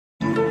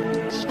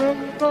Hey,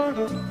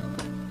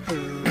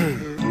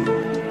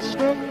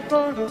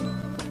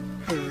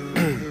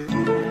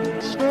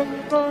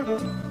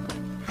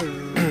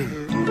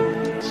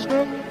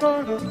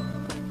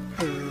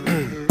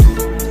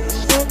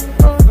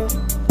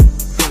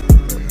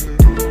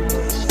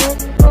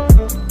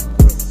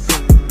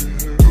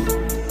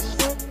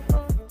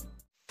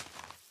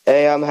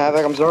 I'm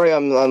Havoc. I'm sorry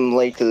I'm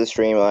late to the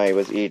stream. I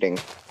was eating.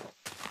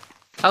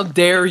 How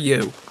dare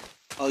you?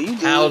 Oh, you did.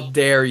 How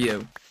dare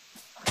you?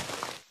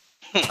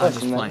 I'm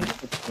just Listen, playing.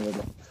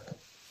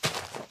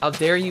 How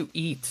dare you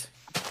eat?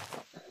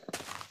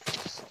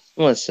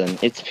 Listen,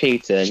 it's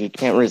pizza and you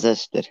can't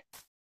resist it.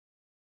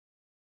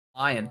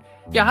 Lion.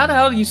 Yeah, how the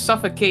hell do you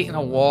suffocate in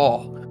a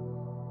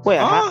wall? Wait,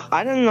 Huh?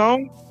 I don't know.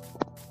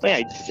 Wait,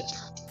 I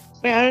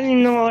didn't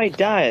even know how I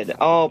died.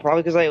 Oh,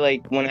 probably because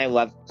when I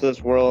left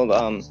this world,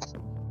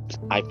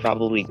 I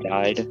probably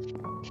died.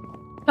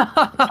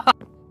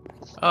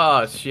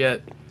 Oh,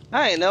 shit.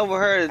 I ain't never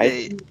heard of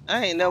that.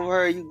 I ain't never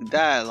heard you could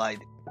die like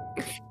that.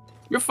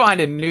 You're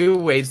finding new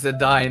ways to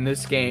die in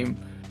this game.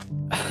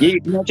 You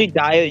can actually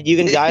die. You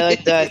can die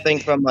like that. I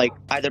think from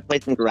either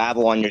placing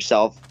gravel on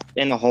yourself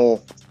in a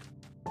hole.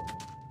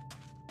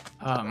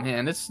 Oh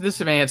man, this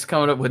man's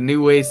coming up with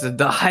new ways to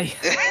die.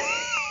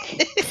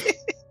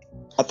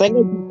 I think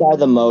I just die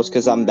the most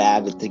because I'm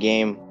bad at the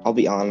game. I'll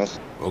be honest.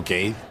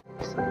 Okay.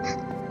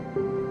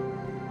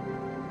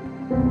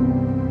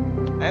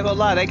 I ain't gonna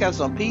lie, they got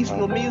some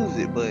peaceful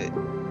music, but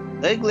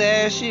ugly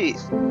ass shit.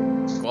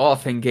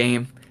 Golfing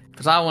game.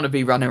 Because I want to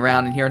be running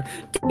around and hearing.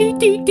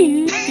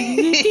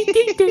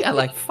 I'm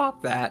like,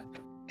 fuck that.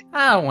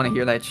 I don't want to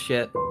hear that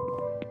shit.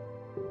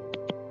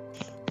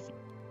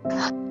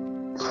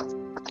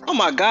 Oh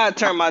my god,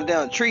 turn my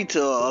damn tree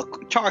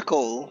to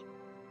charcoal.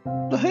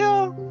 The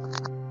hell?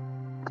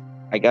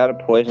 I got a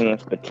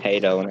poisonous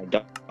potato and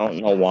I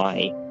don't know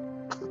why.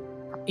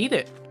 Eat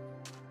it.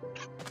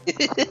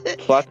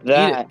 Fuck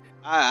that.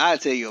 I'll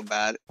tell you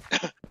about it.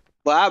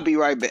 But I'll be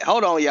right back.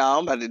 Hold on, y'all.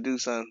 I'm about to do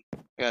something. I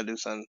gotta do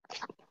something.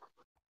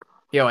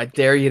 Yo, I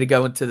dare you to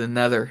go into the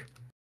nether.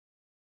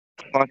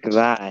 Fuck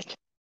that.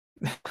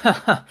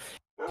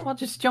 Well,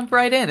 just jump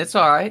right in. It's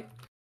alright.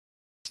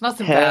 There's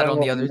nothing bad on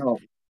the other side. No.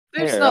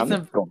 There's Here,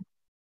 nothing.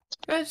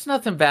 There's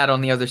nothing bad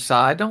on the other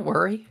side. Don't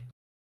worry.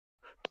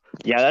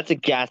 Yeah, that's a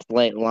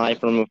gaslight lie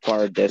from a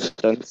far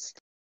distance.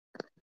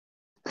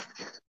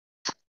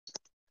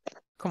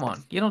 Come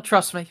on. You don't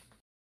trust me?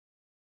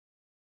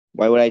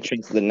 Why would I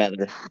trace the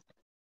nether?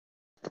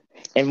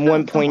 In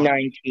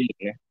 1.19.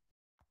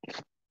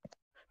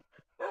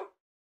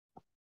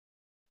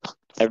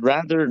 I'd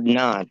rather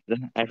not.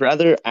 I'd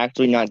rather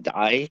actually not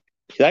die.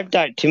 Because I've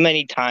died too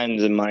many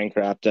times in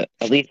Minecraft,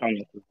 at least on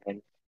this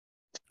one.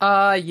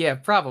 Yeah,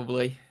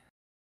 probably.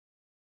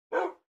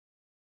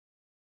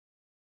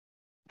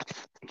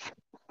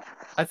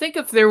 I think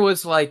if there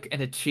was like an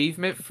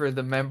achievement for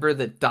the member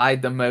that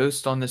died the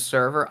most on the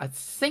server, I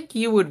think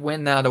you would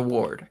win that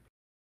award.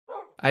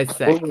 I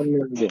think.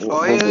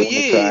 Oh hell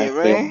yeah,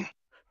 man.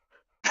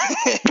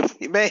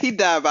 Man, he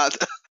died about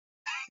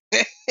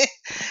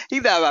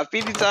he died about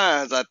 50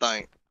 times, I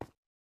think.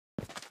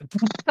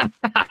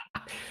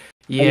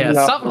 Yeah,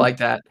 something like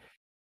that.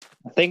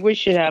 I think we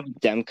should have a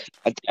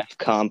death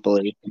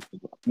compilation.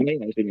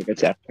 Maybe I should make a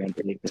death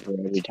compilation for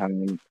every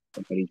time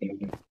somebody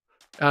dies.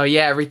 Oh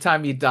yeah, every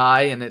time you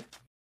die and it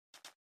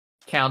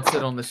counts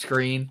it on the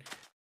screen.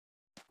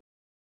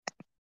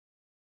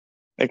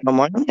 Like,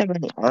 why don't I have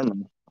any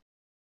armor?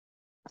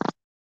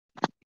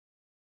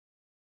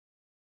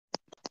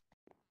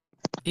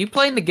 You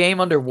playing the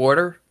game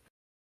underwater?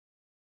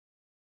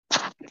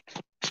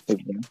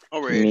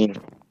 Already.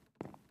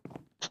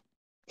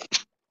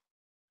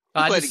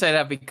 I just say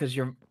that because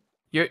your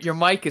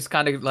mic is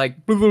kind of like,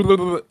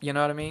 you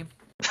know what I mean?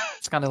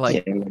 It's kind of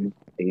like.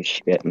 Yeah,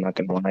 shit, I'm not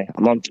gonna lie.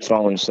 I'm on the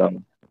phone,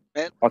 so.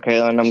 Man. Okay,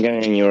 then I'm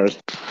getting in yours.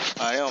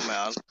 I am,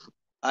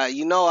 man.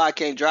 You know I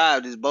can't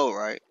drive this boat,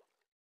 right?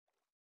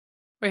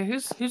 Wait,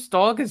 whose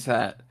dog is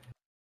that?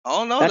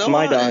 Oh no, that's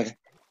my dog.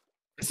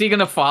 Is he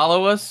gonna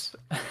follow us?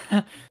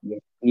 Yeah,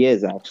 he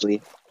is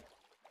actually.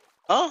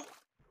 Huh?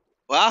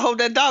 Well, I hope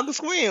that dog can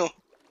swim.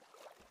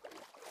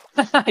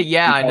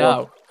 Yeah, I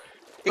know.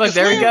 Look,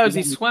 there he goes.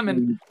 He's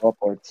swimming.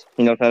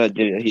 He knows how to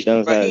do it. He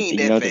knows how to. He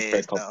ain't that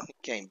fast, no. He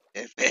can't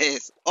be that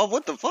fast. Oh,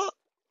 what the fuck?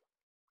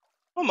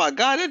 Oh my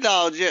god, that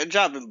dog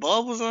dropping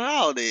bubbles and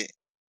all that.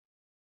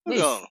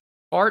 He's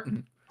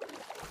farting.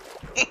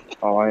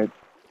 Oh, I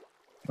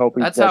hope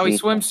that's how he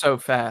swims so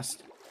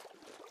fast.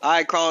 All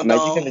right, Cron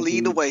Dog,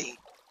 lead the way.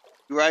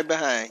 You right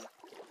behind.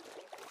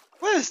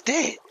 What is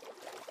that?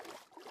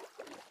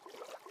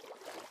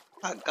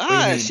 My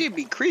god, shit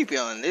be creepy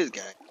on this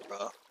game,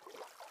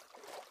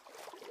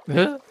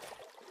 bro.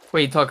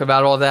 Wait, you talk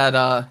about all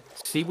that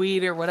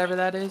seaweed or whatever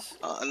that is?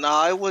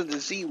 No, it wasn't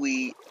the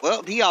seaweed.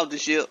 Well, he off the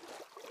ship.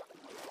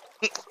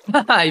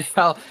 He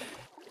fell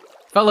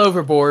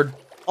overboard.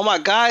 Oh my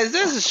god, is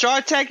this a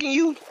shark attacking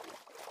you?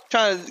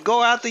 Trying to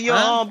go after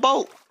your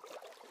boat?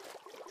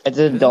 It's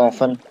a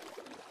dolphin.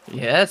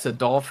 Yeah, it's a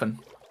dolphin.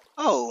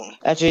 Oh,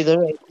 Actually, if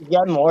you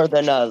get more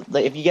than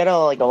if you get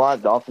like a lot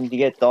of dolphins, you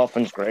get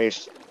dolphins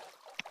grace.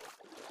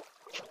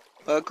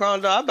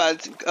 Crondo, I about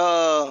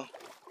to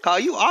call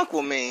you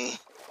Aquaman.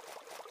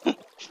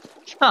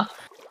 Huh.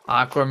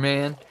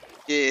 Aquaman.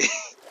 Yeah,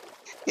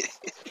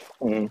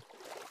 Mm.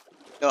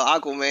 no,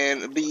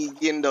 Aquaman be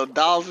getting the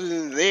dolphins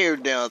and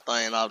every damn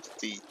thing off the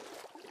teeth.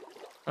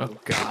 Oh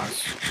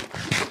gosh.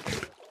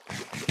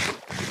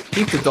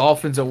 Keep the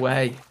dolphins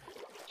away.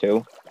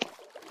 Too.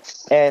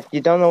 If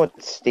you don't know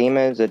what Steam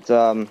is, it's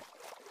I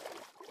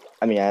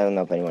mean, I don't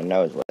know if anyone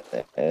knows what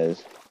it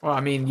is. Well,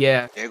 I mean,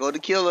 yeah. There go the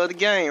killer of the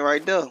game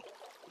right there.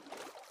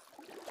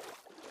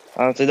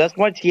 Honestly, that's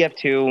why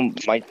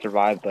TF2 might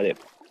survive, but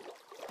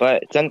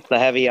since the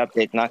heavy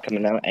update's not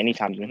coming out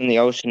anytime soon in the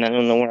ocean, I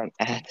don't know where I'm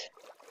at.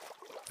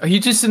 Are you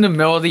just in the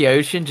middle of the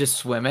ocean, just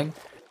swimming?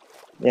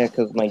 Yeah,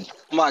 because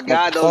Oh my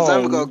God, those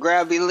zombies gonna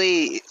grab your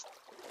legs.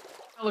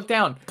 Oh, look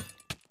down.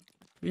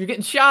 You're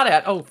getting shot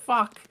at. Oh,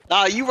 fuck.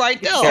 Nah, you right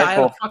Get there. shot out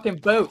of the fucking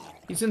boat.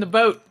 He's in the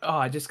boat. Oh,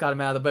 I just got him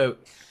out of the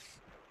boat.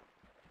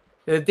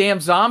 The damn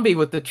zombie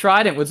with the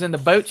trident was in the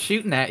boat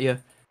shooting at you.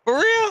 For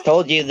real?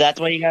 Told you, that's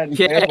why you gotta be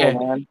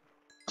careful, man.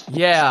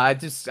 Yeah, I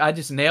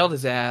just nailed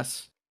his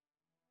ass.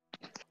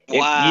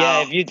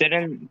 Wow. If you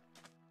didn't,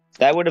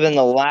 that would have been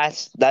the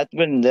last. That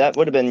would have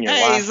been your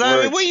Hey, last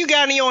zombie, word. what you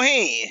got in your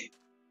hand?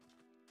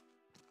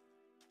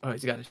 Oh,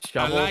 he's got a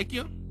shovel. I like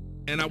you,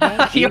 and I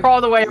want you. You're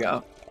all the way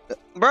go.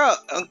 Bro,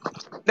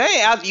 they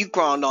ain't after you,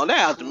 Crondo. They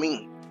after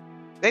me.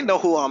 They know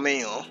who I'm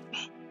in.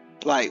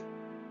 Like,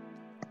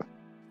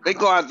 they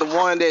go after the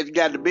one that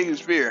got the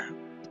biggest fear.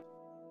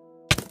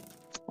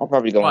 I'll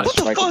probably go on What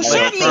the strike fuck's with my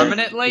happening? friend.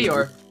 Permanently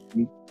or?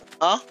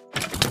 Huh?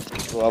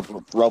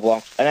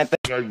 Roblox, and I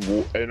think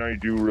And I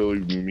do really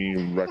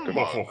mean recommend.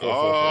 fuck.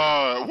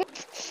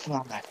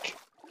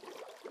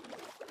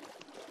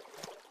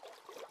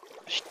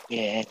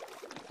 Shit.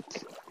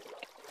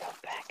 Go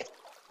back.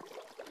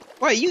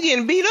 Wait, you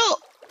getting beat up?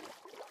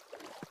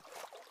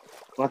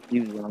 Fuck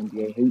you,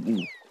 zombie. I hate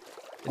you.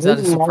 Is that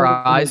a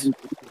surprise?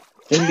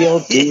 Shouldn't be able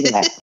to do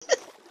that.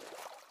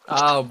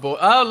 Oh boy!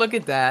 Oh, look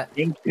at that.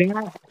 You can't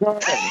do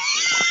it.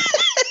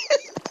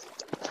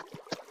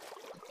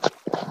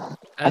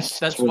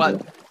 That's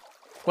what.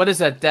 What is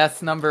that?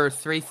 Death number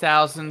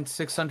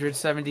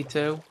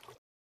 3,672.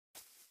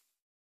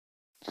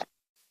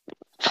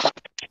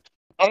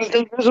 I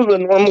think this is a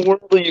normal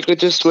world where you could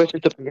just switch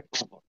it to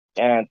people.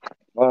 And,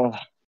 because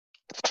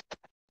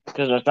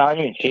it's not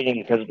even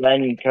cheating, because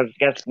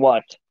guess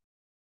what?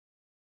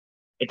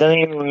 It doesn't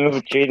even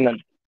remove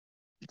cheating.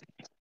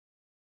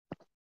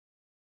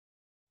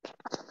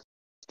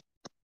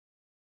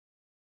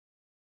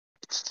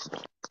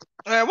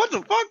 Man, what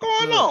the fuck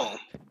going on?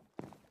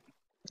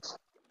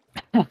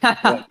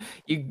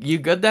 You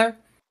good there?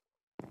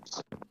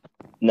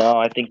 No,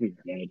 I think he's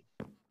dead.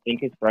 I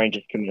think his brain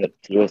just committed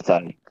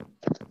suicide.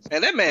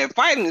 Man, that man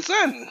fighting his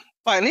son.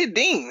 Fighting his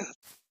demons.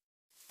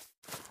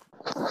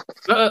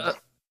 Oh,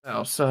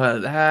 so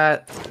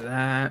that.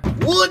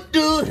 What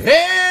the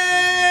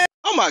hell?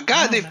 Oh my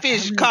God, this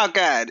fish is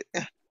cockeyed.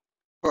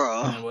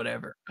 Bro.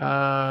 Whatever.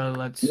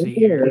 Let's see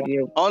here. I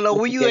don't know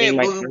where you at,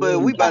 Blue, but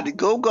we about to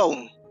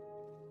go.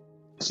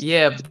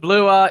 Yeah,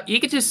 Blue. You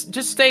could just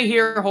stay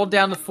here, hold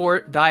down the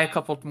fort, die a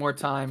couple more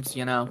times.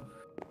 You know.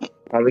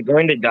 Probably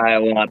going to die a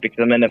lot because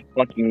I'm in a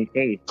fucking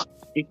case.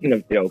 Speaking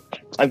of jokes,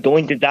 I'm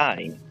going to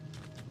die.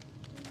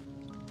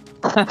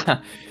 Oh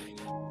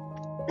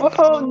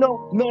no!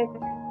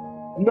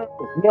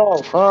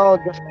 Oh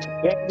God,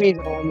 baby,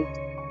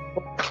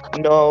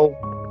 no.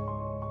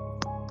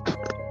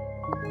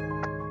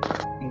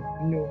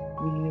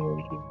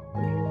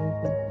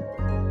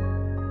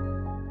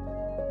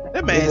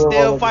 That man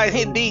still fighting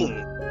his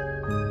demons.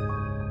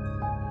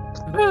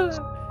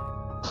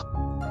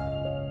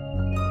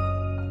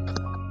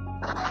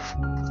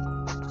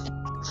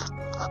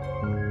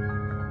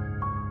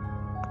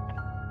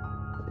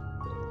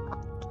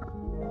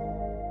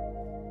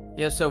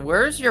 Yeah. So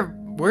where's your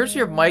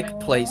mic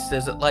placed?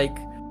 Is it like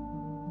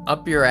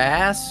up your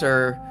ass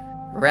or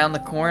around the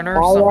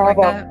corner or something like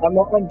that? I'm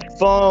on the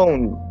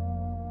phone.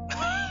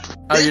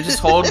 Oh, you're just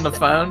holding the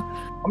phone?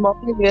 I'm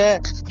on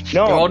it.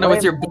 No, You're holding it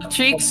with your butt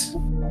cheeks?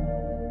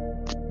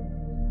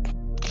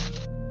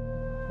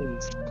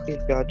 Please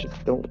God,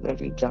 just don't let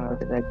me die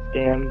to that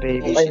damn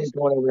baby. I ain't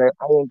going over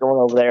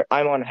there.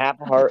 I'm on half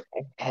a heart.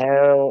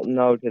 Hell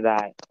no to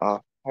that.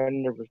 100%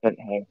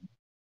 hell.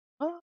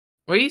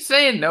 What are you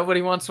saying?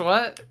 Nobody wants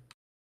what?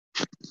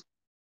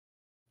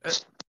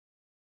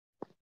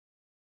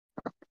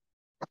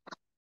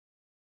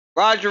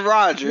 Roger.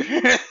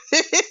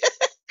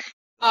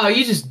 Oh,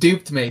 you just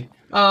duped me.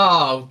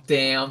 Oh,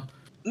 damn.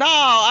 No,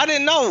 I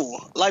didn't know.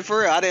 Like,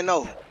 for real, I didn't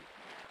know.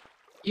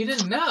 You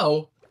didn't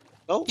know?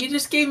 Nope. You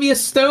just gave me a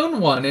stone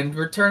one in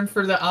return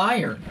for the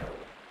iron.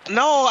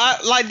 No,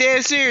 like,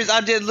 dead serious, I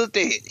just looked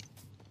at it.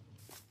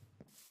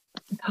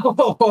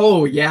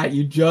 Oh, yeah,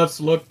 you just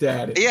looked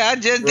at it. Yeah, I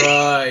just did.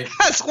 Right.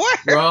 I swear.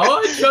 Bro,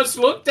 I just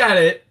looked at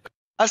it.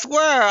 I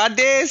swear, I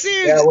dead Yeah,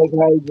 serious. look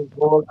how you just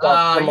woke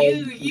up. Come on,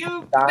 Now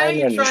you're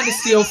diamond. trying to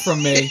steal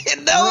from me.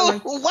 No, Really?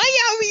 why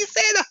y'all be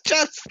saying I'm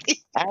trying to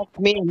see? Ask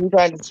me.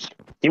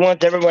 He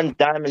wants everyone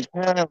diamonds.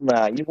 Hell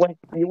no.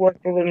 You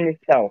work for them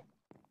yourself.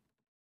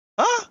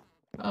 Huh?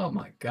 Oh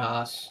my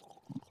gosh.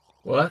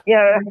 What? Yeah,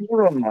 I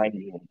remind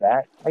you of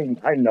that.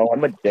 I know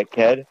I'm a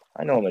dickhead.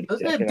 I know I'm a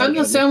dickhead. Doesn't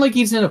it sound like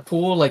he's in a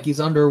pool, like he's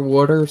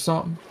underwater or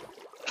something?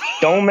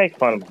 Don't make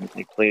fun of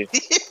me, please.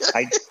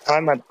 I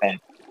try my best.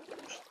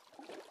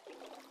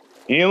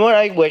 You know what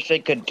I wish I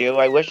could do?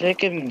 I wish I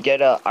could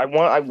get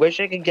I wish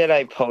I could get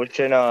a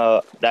potion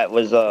that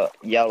was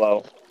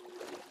yellow.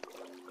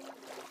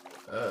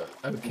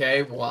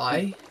 Okay,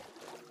 why?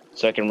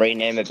 So I can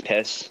rename it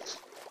piss.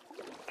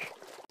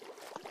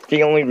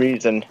 The only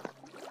reason.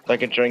 So I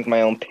could drink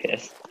my own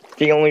piss.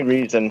 The only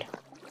reason.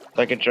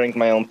 So I could drink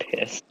my own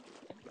piss.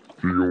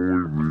 The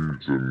only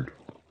reason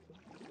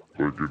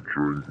I could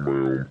drink my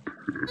own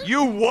piss.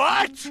 You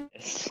what?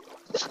 Piss.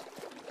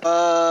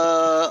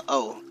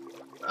 Oh.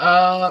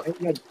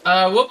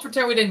 We'll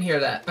pretend we didn't hear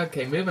that.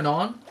 Okay, moving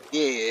on.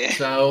 Yeah.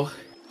 So,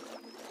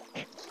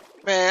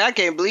 Man, I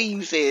can't believe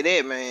you said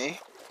that, man.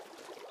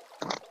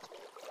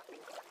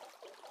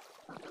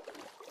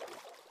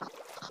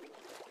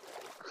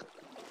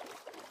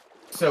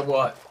 so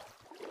what?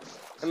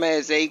 That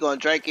man said he gonna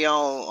drink your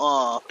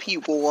own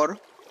people water.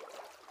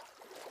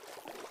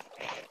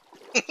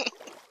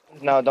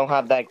 No, don't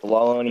have that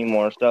glow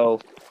anymore. So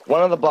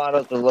one of the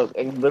bottles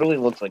it literally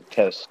looks like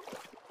piss.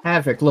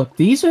 Havoc, look,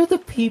 these are the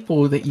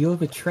people that you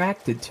have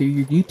attracted to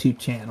your YouTube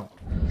channel.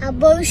 A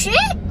bullshit?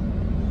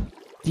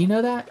 Do you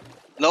know that?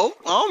 Nope,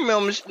 I don't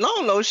remember.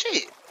 No, no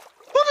shit.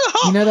 What the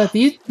hell? You know that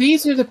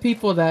these are the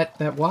people that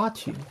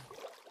watch you.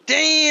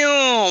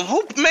 Damn,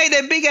 who made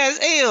that big ass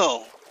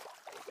L?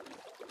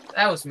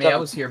 That was me. I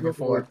was here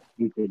before.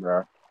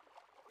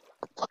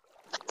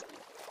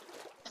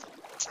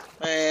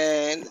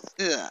 Man,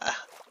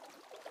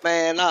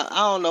 man, I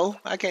don't know.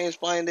 I can't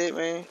explain that,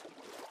 man.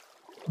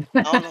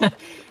 I don't know.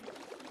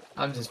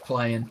 I'm just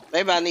playing.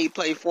 Maybe I need to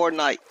play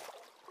Fortnite.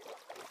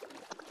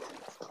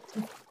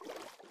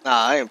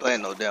 Nah, I ain't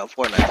playing no damn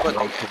Fortnite. What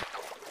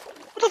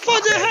the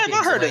fuck just happened?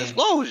 I heard an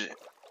explosion.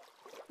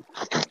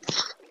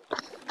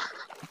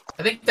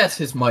 I think that's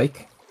his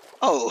mic.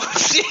 Oh,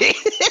 shit.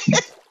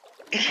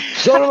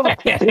 Son of a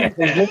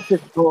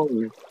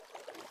bitch.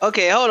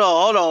 Okay, hold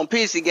on.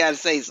 PC gotta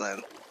say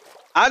something.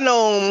 I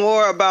know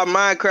more about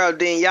Minecraft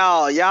than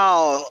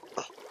y'all.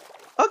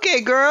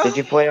 Okay, girl. Did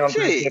you play on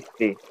Shit.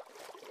 360?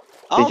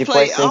 I don't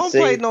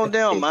play no 360?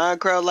 damn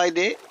Minecraft like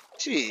that.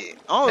 Shit.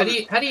 How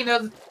do you know?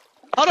 Hold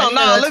how do on, you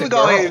know now that's let a me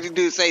go girl? ahead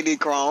and say this,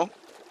 Chrome.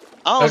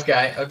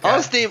 Okay. I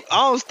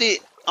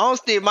don't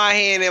stick my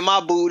hand in my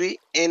booty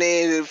and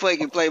then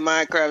fucking play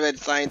Minecraft at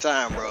the same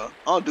time, bro. I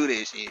don't do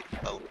that shit.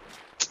 So,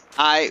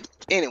 alright.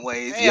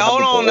 Anyways, hey,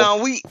 hold on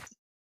now.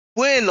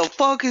 Where in the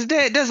fuck is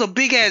that? That's a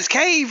big ass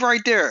cave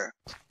right there.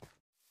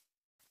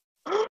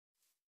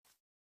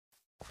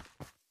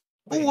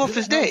 Wait, wolf who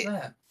is the hell's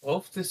that?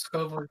 Wolf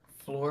discovered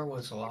floor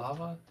was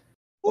lava.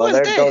 Who Well, is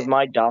there that? goes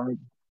my dog.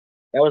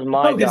 That was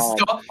my His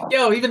dog.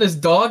 Yo, even his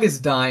dog is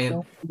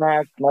dying.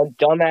 My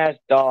dumbass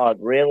dog,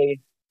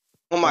 really?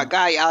 Oh my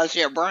god, y'all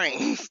share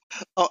brains.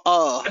 Huh?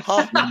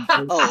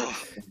 Oh,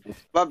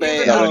 my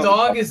bad. Even the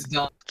dog is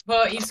dying.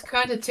 Well, he's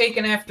kind of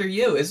taken after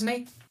you, isn't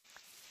he?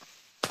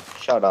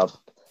 Shut up.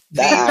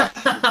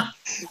 That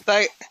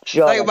Think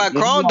Shut up. about You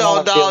Chrome know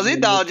how dogs. I feel His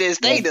when dog you- just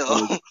stay there.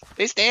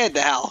 They stay at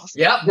the house.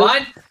 Yep,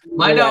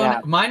 mine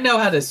Yeah. know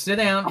how to sit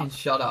down and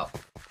shut up.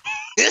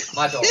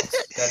 My dogs,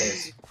 that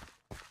is.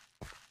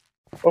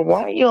 But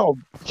why y'all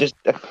just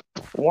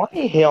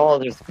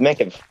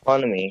making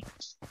fun of me?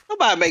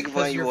 Nobody making fun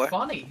Because of you, you're boy.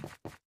 funny.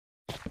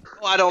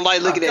 Oh, I don't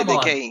like looking at come the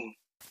on. king.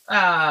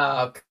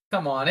 Ah,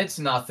 come on, it's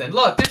nothing.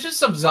 Look, there's just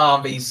some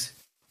zombies.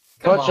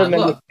 Come Punch on, him in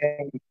look. the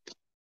face.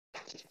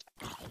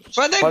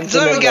 But they Punch him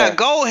zombie in got there.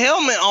 gold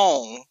helmet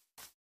on.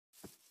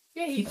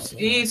 Yeah,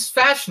 he's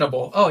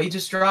fashionable. Oh, he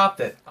just dropped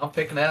it. I'm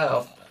picking it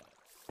up.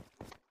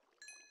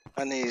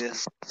 I need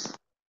this.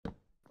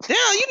 Damn,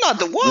 you not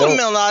the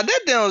watermelon out that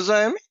damn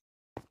zombie.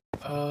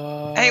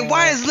 Hey,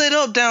 why is lit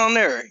up down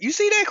there? You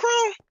see that,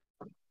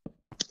 Chrome?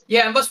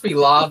 Yeah, it must be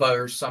lava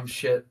or some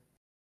shit.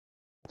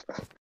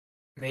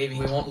 Maybe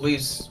we won't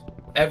lose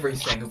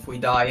everything if we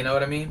die, you know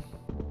what I mean?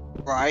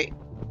 Right.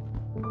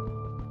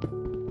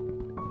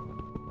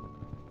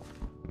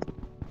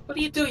 What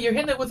do you do? You're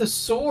hitting it with a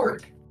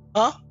sword.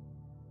 Huh?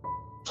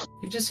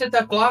 You just hit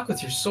that block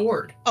with your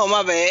sword. Oh,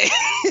 my bad.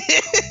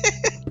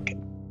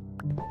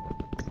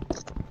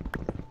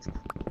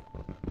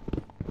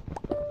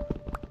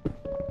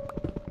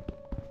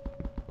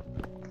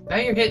 Now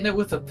you're hitting it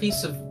with a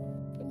piece of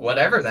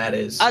whatever that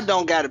is. I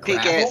don't got a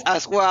pickaxe. Gravel? I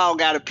swear I don't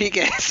got a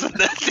pickaxe or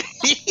nothing.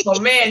 Oh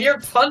man, you're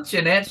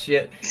punching that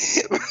shit.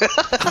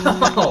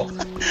 Oh,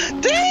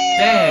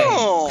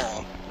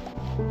 Damn!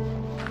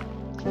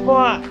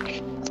 Fuck!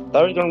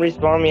 That was gonna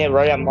respawn me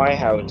right at my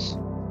house.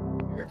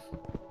 Here,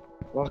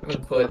 Fuck. I'm gonna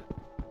put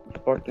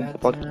Fuck. that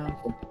Fuck. down.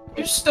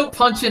 You're still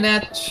punching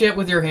that shit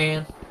with your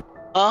hand.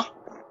 Huh?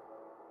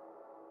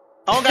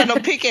 I don't got no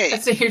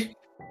pickaxe.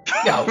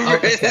 Yo,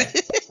 okay.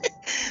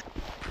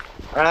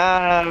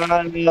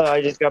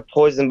 I just got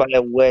poisoned by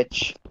a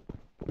witch.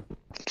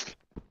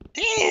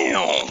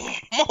 Damn.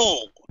 Mo.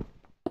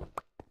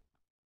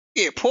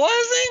 Get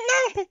poisoned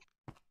now?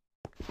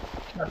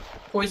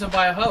 Poisoned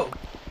by a hoe.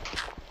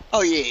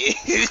 Oh yeah.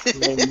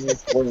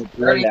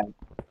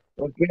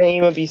 We're gonna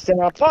even be set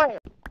on fire.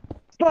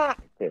 Fuck.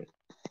 Hold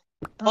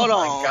Oh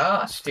on. my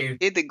gosh, dude.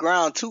 Hit the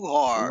ground too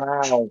hard.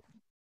 Wow.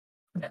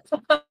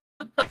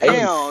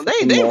 Damn,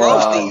 they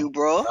roasting you,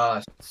 bro.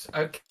 Gosh.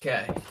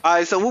 Okay.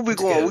 Alright, so where we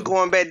going? We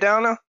going back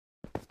down now?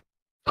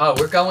 Oh,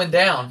 we're going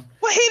down.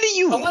 What hit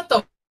you? Oh, what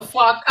the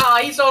fuck? Ah,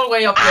 he's all the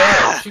way up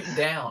there, shooting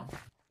down.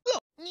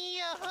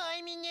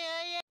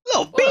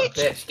 Little What a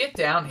bitch. bitch. Get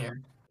down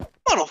here.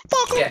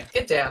 Motherfucker. Yeah,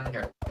 get down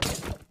here.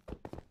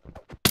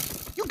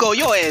 You go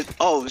your ass.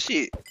 Oh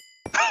shit.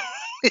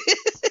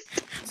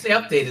 They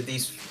updated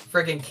these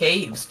friggin'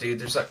 caves, dude.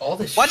 There's like all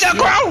this Watch out,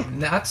 shit ground! I've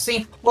not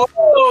seen.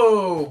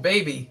 Whoa,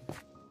 baby.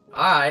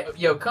 Alright,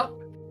 yo, come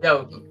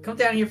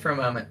down here for a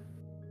moment.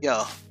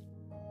 Yo.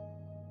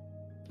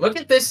 Look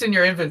at this in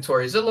your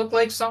inventory. Does it look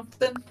like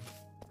something?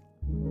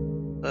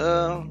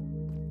 How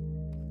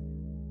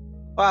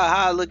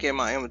I look at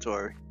my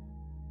inventory?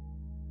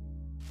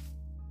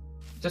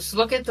 Just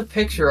look at the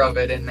picture of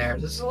it in there.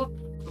 Does it look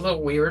a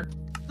little weird?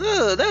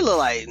 Ugh, they look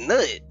like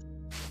nuts.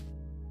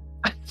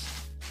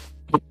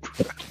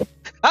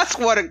 I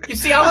swear to You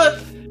see, I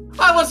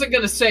wasn't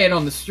gonna say it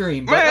on the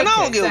stream, but man, okay,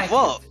 I don't give a thank you.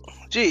 fuck.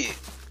 Gee,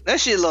 that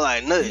shit look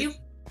like nuts. You-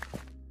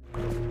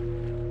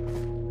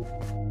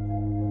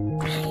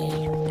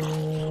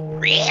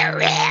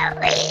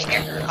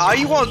 All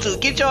you want to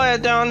get your ass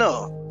down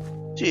there.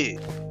 Gee.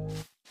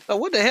 So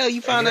what the hell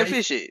you found that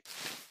fish at?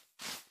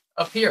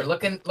 Up here,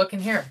 look in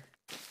here.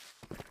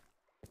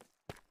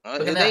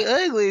 Look at They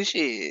that. ugly as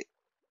shit.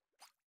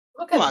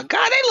 Look Oh at my them.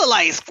 god, they look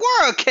like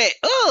squirrel cat.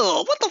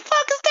 Oh, what the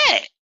fuck is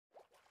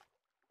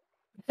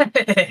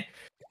that?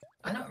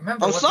 I don't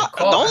remember I'm what sorry. they're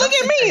called. Don't look I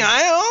at me. think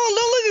Don't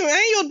look at me. I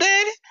ain't your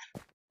daddy.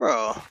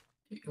 Bro.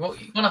 Well,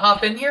 you wanna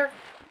hop in here?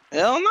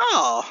 Hell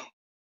no.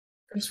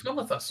 Come swim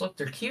with us. Look,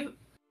 they're cute.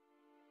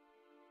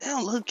 They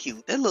don't look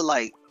cute. They look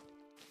like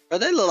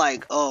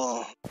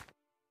a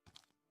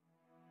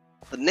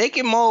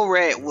naked mole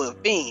rat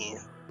with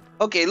fins.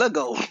 Okay, let's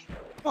go. I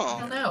Oh.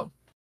 don't know.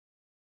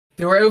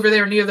 They were over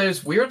there near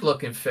those weird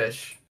looking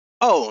fish.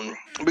 Oh,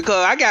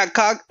 because I got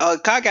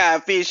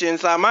cockeyed fish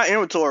inside my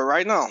inventory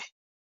right now.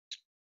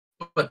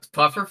 What,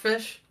 puffer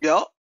fish?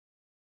 Yup.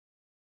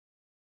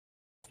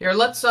 Here,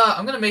 let's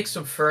I'm gonna make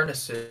some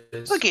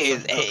furnaces. Look at so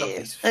his we can cook up ass.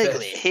 these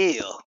Ugly fish.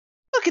 hell.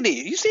 Look at it.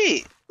 You see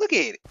it? Look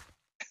at it.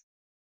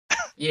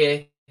 Yeah.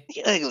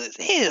 He ugly as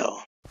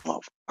hell.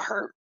 Motherfucker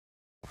hurt.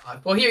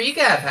 Well, here, you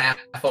can have half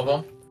of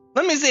them.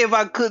 Let me see if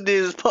I cook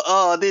this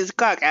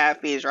cockeyed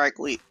fish right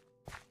quick.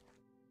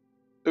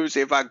 Let me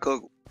see if I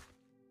cook.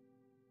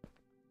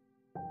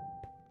 Oh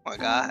my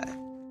god.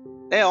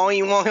 They don't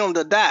even want him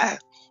to die.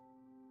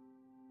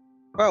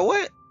 Bro,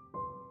 what?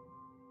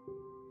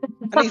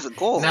 I need some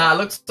coal. Nah,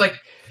 looks like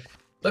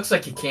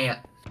you can't.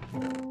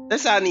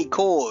 That's how I need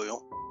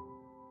coal.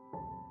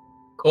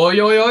 Oh,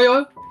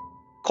 yo.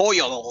 Coal.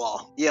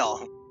 Yeah,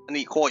 I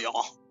need coal.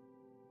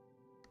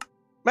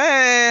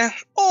 Man,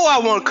 oh, I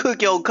want to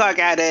cook your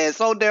cockeyed ass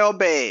so damn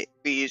bad,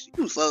 fish.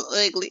 You so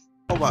ugly.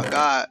 Oh my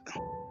god.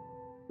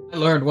 I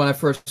learned when I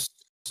first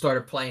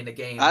started playing the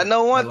game. I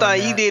know one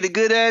learned thing, you that. did a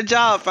good ass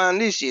job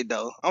finding this shit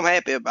though. I'm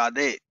happy about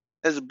that.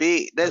 That's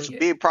yeah.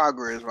 big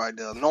progress right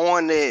there.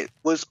 Knowing that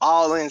what's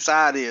all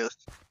inside is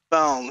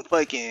found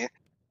fucking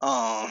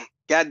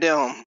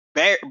goddamn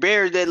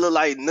berries that look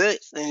like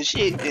nuts and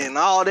shit and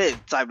all that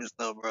type of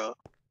stuff, bro.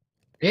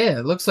 Yeah,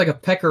 it looks like a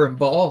pecker and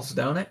balls,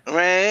 don't it?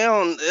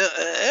 Man,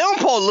 it don't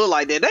supposed to look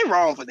like that. They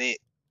wrong for that.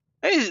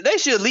 They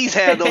should at least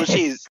have those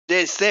shits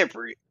that's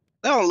separate.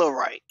 That don't look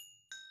right.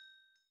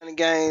 In the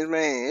games,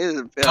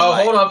 man, it's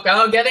Hold up,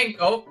 I'm getting.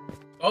 Oh.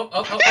 Hey,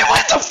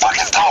 what the fuck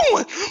is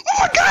going? Oh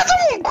my god,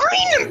 I'm all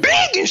green and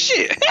big and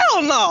shit.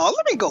 Hell no,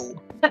 let me go.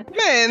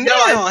 Man,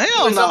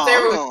 hell It's up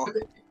there no.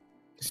 with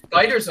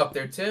spiders up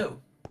there too.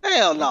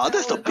 Hell no,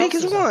 that's the What else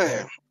biggest is up one.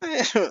 there?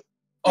 Man,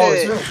 Oh,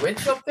 is there a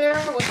witch up there?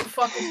 What the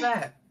fuck is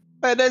that?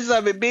 man, that's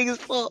something big as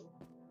fuck.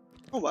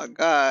 Oh my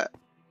god.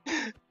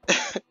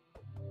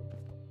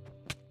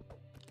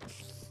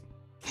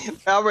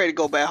 I'm ready to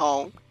go back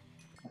home.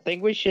 I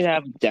think we should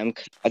have a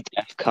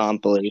death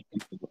compilation.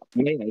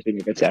 Maybe I should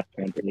make a death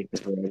compilation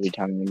for every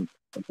time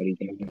somebody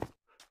dies.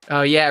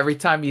 Oh yeah, every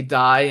time you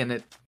die and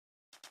it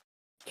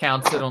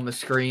counts it on the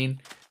screen.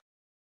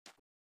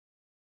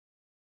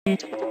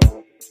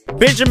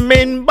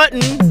 Benjamin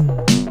Button,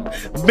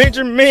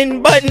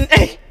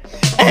 hey,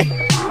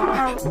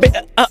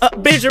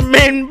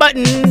 Benjamin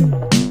Button,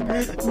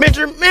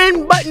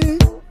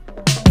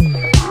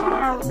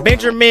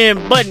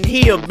 Benjamin Button,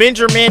 he a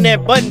Benjamin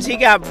that buttons, he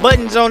got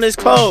buttons on his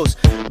clothes.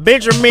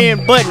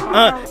 Benjamin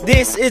Button,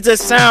 this is the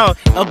sound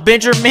of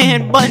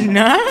Benjamin Button.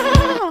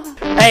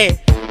 Hey,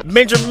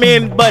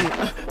 Benjamin Button,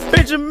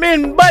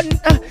 Benjamin Button,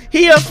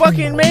 he a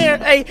fucking man,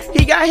 ayy.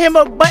 He got him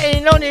a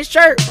button on his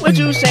shirt. What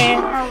you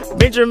saying?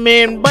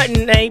 Benjamin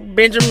Button, ayy.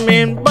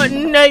 Benjamin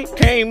Button, ayy.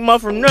 Came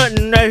up from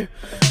nothing,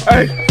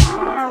 ayy.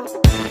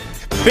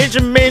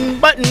 Benjamin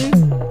Button.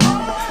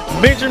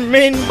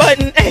 Benjamin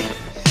Button, ayy.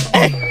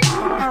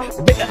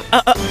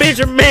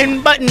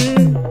 Benjamin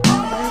Button.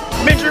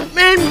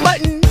 Benjamin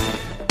Button.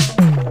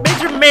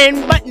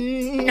 Benjamin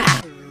Button.